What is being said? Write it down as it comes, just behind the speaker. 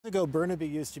Ago, Burnaby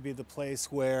used to be the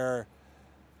place where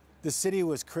the city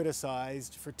was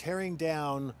criticized for tearing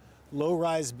down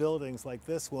low-rise buildings like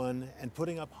this one and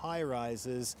putting up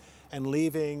high-rises and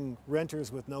leaving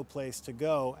renters with no place to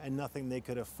go and nothing they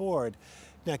could afford.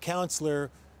 Now, Councillor,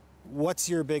 what's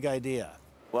your big idea?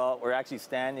 Well, we're actually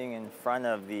standing in front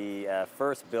of the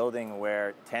first building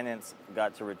where tenants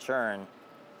got to return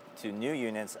to new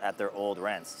units at their old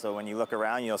rents. So when you look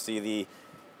around, you'll see the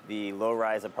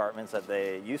low-rise apartments that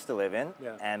they used to live in.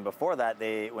 Yeah. And before that,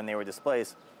 when they were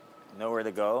displaced, nowhere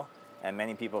to go, and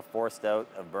many people forced out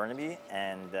of Burnaby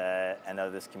and out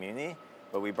of this community.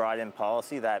 But we brought in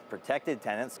policy that protected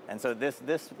tenants. And so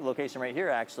this location right here,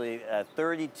 actually,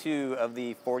 32 of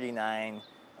the 49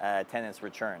 tenants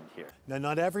returned here. Now,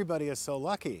 not everybody is so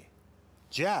lucky.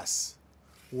 Jess,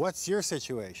 what's your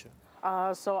situation?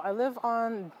 So I live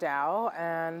on Dow,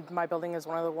 and my building is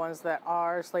one of the ones that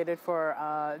are slated for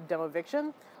demo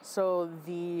eviction. So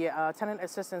the tenant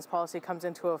assistance policy comes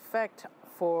into effect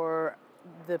for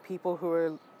the people who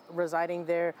are residing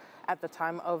there at the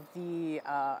time of the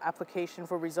application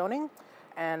for rezoning,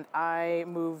 and I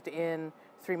moved in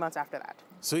 3 months after that.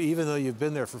 So even though you've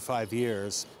been there for 5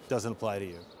 years, doesn't apply to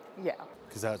you? Yeah.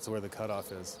 Because that's where the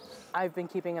cutoff is. I've been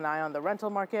keeping an eye on the rental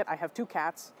market. I have 2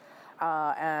 cats.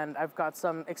 And I've got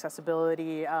some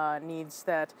accessibility needs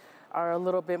that are a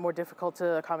little bit more difficult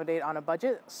to accommodate on a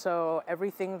budget. So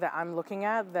everything that I'm looking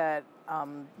at that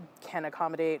can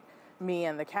accommodate me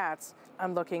and the cats,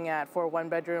 I'm looking at for a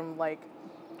 1-bedroom, like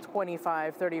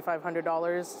 $2,500,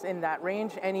 $3,500 in that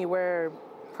range, anywhere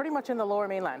pretty much in the Lower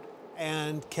Mainland.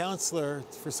 And Councillor,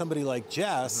 for somebody like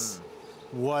Jess,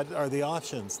 what are the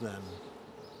options then?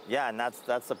 Yeah, and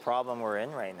that's the problem we're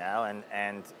in right now,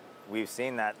 and we've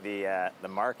seen that the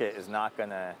market is not going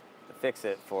to fix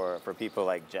it for people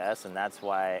like Jess, and that's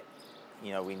why,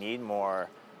 we need more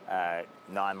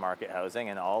non-market housing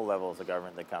and all levels of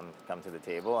government to come to the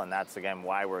table, and that's again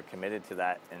why we're committed to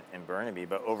that in Burnaby.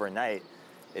 But overnight,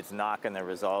 it's not going to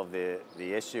resolve the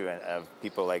issue of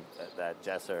people like that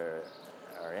Jess are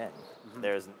in. Mm-hmm.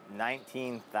 There's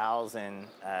 19,000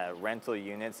 rental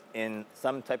units in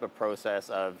some type of process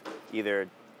of either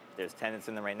there's tenants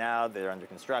in them right now, they're under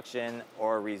construction,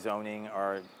 or rezoning,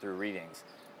 or through readings.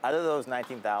 Out of those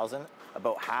 19,000,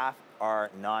 about half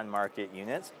are non-market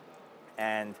units.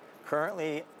 And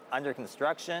currently under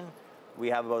construction, we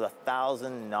have about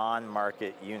 1,000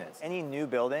 non-market units. Any new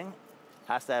building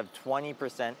has to have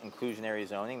 20% inclusionary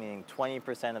zoning, meaning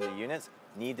 20% of the units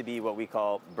need to be what we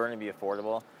call Burnaby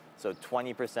affordable, so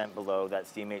 20% below that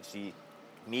CMHC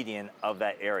median of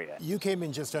that area. You came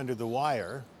in just under the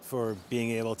wire for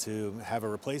being able to have a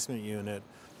replacement unit.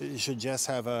 Should Jess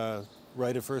have a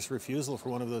right of first refusal for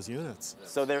one of those units?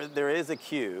 So there is a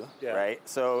queue, right?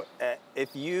 So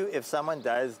if someone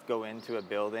does go into a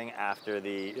building after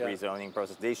the rezoning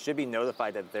process, they should be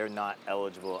notified that they're not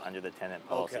eligible under the tenant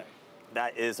policy. Okay.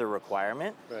 That is a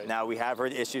requirement. Right. Now, we have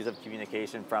heard issues of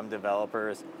communication from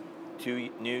developers to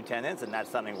new tenants, and that's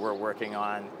something we're working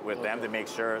on with them to make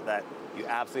sure that you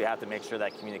absolutely have to make sure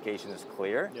that communication is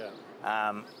clear.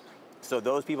 Yeah. So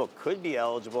those people could be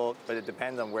eligible, but it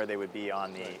depends on where they would be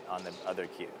on the other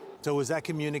queue. So was that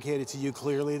communicated to you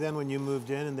clearly then when you moved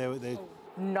in, and they...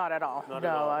 Not at all.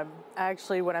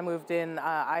 Actually, when I moved in,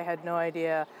 I had no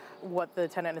idea what the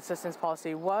tenant assistance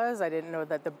policy was. I didn't know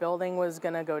that the building was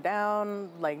going to go down.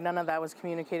 Like, none of that was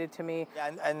communicated to me.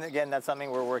 Yeah, and again, that's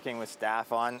something we're working with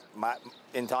staff on.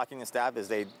 In talking to staff, is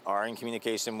they are in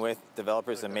communication with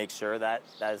developers to make sure that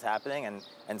is happening.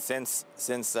 And since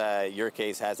your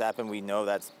case has happened, we know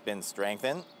that's been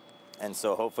strengthened. And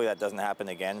so hopefully that doesn't happen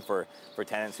again for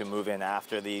tenants who move in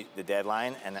after the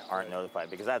deadline and aren't notified,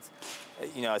 because that's,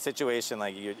 a situation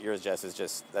like yours, Jess, is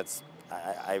just,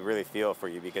 I really feel for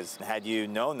you, because had you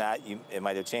known that, it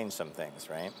might have changed some things,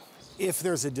 right? If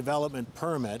there's a development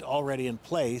permit already in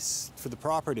place for the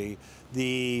property,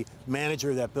 the manager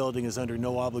of that building is under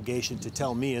no obligation to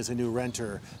tell me as a new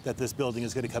renter that this building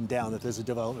is going to come down, that there's a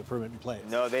development permit in place.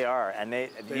 No, they are. And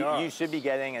you should be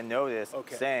getting a notice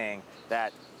saying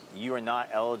that you are not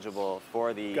eligible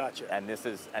for the, and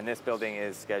this building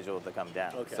is scheduled to come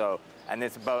down. Okay. So, and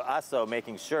it's about us though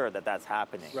making sure that that's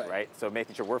happening, right? So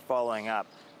making sure we're following up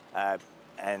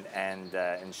and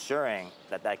ensuring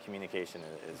that communication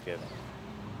is given.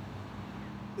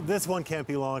 This one can't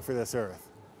be long for this earth.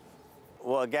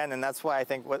 Well, again, and that's why I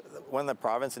think one of the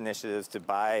province initiatives to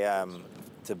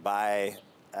buy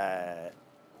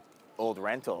old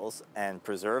rentals and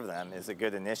preserve them is a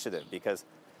good initiative, because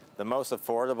the most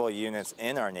affordable units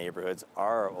in our neighborhoods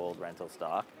are our old rental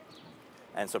stock.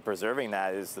 And so preserving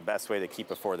that is the best way to keep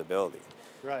affordability.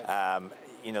 Right.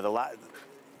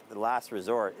 The last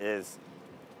resort is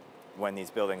when these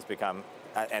buildings become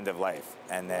at end of life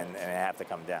and they have to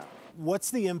come down.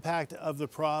 What's the impact of the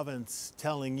province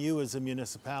telling you as a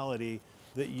municipality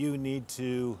that you need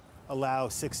to allow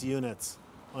 6 units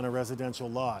on a residential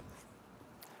lot?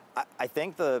 I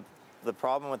think the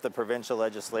problem with the provincial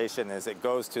legislation is it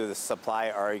goes to the supply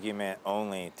argument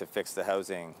only to fix the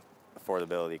housing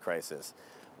affordability crisis,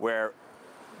 where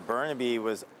Burnaby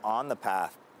was on the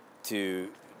path to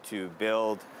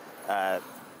build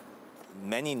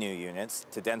many new units,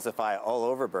 to densify all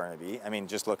over Burnaby. I mean,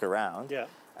 just look around. Yeah.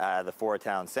 The 4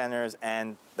 town centers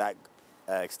and that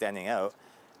extending out.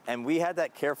 And we had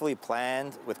that carefully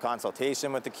planned with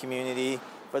consultation with the community,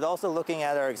 but also looking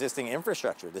at our existing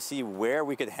infrastructure to see where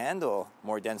we could handle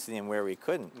more density and where we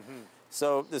couldn't. Mm-hmm.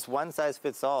 So this one size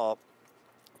fits all,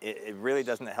 it really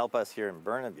doesn't help us here in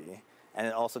Burnaby, and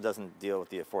it also doesn't deal with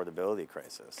the affordability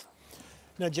crisis.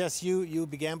 Now, Jess, you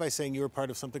began by saying you were part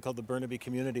of something called the Burnaby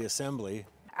Community Assembly.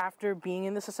 After being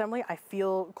in this assembly, I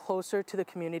feel closer to the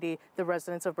community, the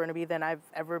residents of Burnaby, than I've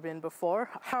ever been before.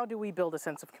 How do we build a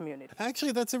sense of community?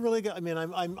 Actually, that's a really good, I mean,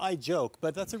 I joke,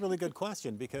 but that's a really good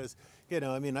question because, you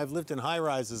know, I mean, I've lived in high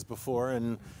rises before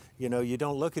and, you know, you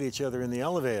don't look at each other in the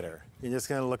elevator. You just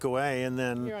kind of look away and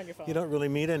then You're on your phone. You don't really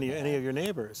meet any of your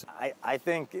neighbors. I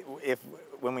think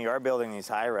when we are building these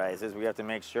high rises, we have to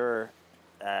make sure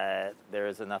there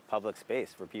is enough public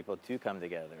space for people to come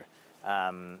together.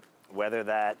 Whether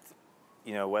that's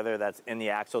in the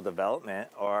actual development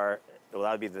or well,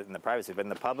 that would be in the privacy, but in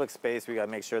the public space, we got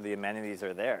to make sure the amenities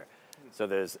are there. So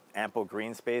there's ample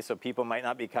green space, so people might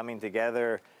not be coming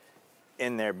together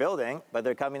in their building, but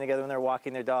they're coming together when they're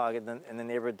walking their dog in the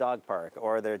neighborhood dog park,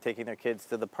 or they're taking their kids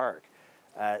to the park.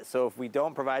 So if we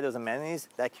don't provide those amenities,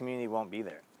 that community won't be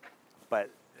there. But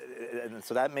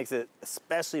so that makes it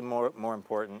especially more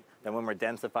important than when we're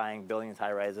densifying buildings,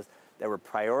 high rises, that we're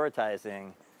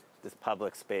prioritizing this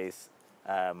public space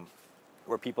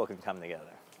where people can come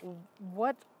together.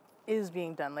 What is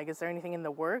being done? Like, is there anything in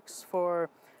the works for,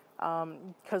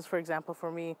 because for example,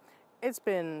 for me, it's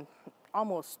been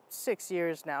almost 6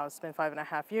 years now. It's been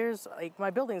 5.5 years. Like, my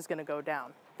building is going to go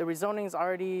down. The rezoning is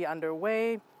already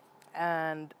underway.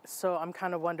 And so I'm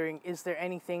kind of wondering, is there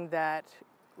anything that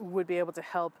would be able to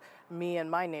help me and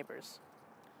my neighbors?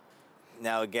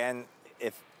 Now, again,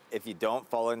 if you don't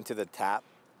fall into the tap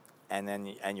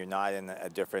and you're not in a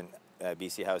different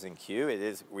BC housing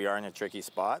queue, we are in a tricky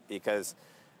spot because,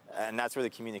 and that's where the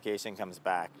communication comes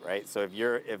back, right? So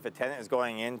if a tenant is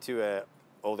going into a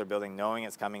older building knowing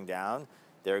it's coming down,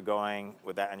 they're going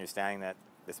with that understanding that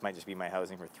this might just be my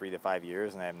housing for 3 to 5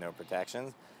 years and I have no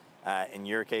protections. In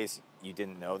your case, you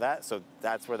didn't know that, so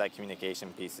that's where that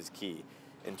communication piece is key.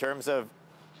 In terms of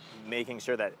making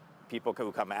sure that people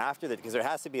who come after that, because there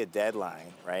has to be a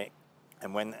deadline, right?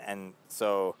 And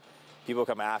so people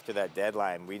come after that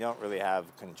deadline, we don't really have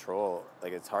control.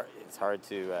 Like, it's hard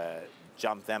to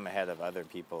jump them ahead of other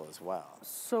people as well.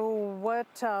 So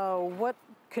what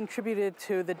contributed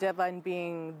to the deadline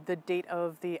being the date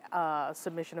of the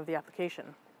submission of the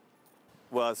application?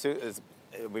 Well,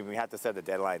 we had to set the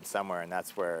deadline somewhere, and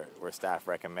that's where staff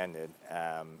recommended.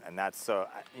 And that's so,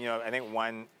 you know, I think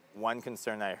one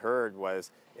concern I heard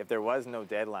was if there was no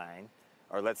deadline,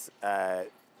 or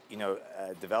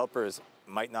developers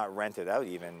might not rent it out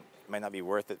even, it might not be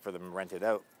worth it for them to rent it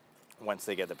out once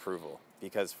they get approval.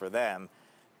 Because for them,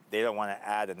 they don't want to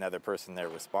add another person there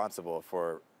responsible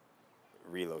for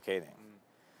relocating.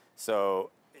 So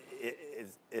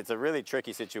it's a really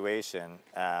tricky situation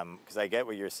because I get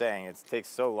what you're saying. It takes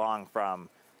so long from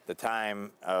the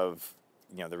time of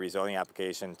the rezoning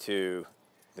application to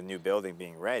the new building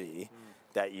being ready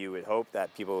that you would hope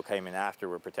that people who came in after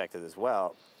were protected as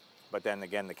well. But then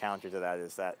again, the counter to that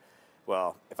is that,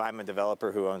 well, if I'm a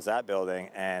developer who owns that building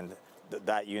and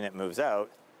that unit moves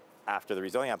out after the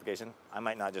rezoning application, I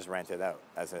might not just rent it out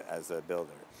as a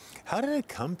builder. How did it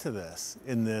come to this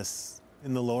in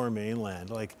the Lower Mainland?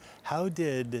 Like, how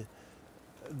did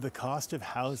the cost of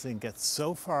housing get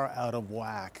so far out of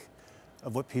whack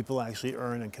of what people actually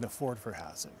earn and can afford for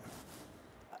housing?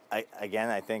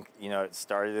 I think, it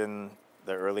started in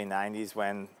the early 90s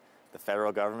when the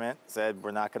federal government said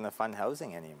we're not going to fund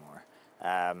housing anymore.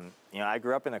 I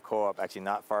grew up in a co-op actually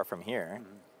not far from here.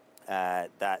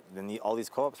 All these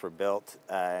co-ops were built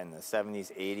in the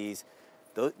 70s, 80s.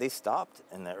 They stopped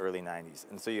in the early 90s.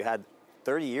 And so you had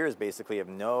 30 years basically of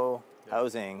no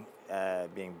housing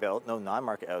being built, no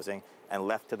non-market housing, and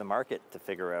left to the market to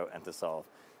figure out and to solve.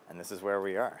 And this is where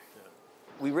we are. Yeah.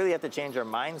 We really have to change our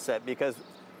mindset because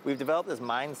we've developed this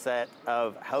mindset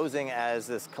of housing as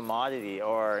this commodity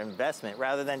or investment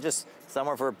rather than just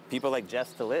somewhere for people like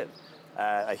Jess to live,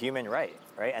 a human right?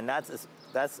 And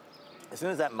that's as soon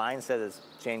as that mindset is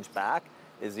changed back,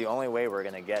 is the only way we're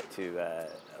going to get to a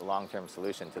long-term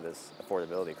solution to this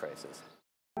affordability crisis.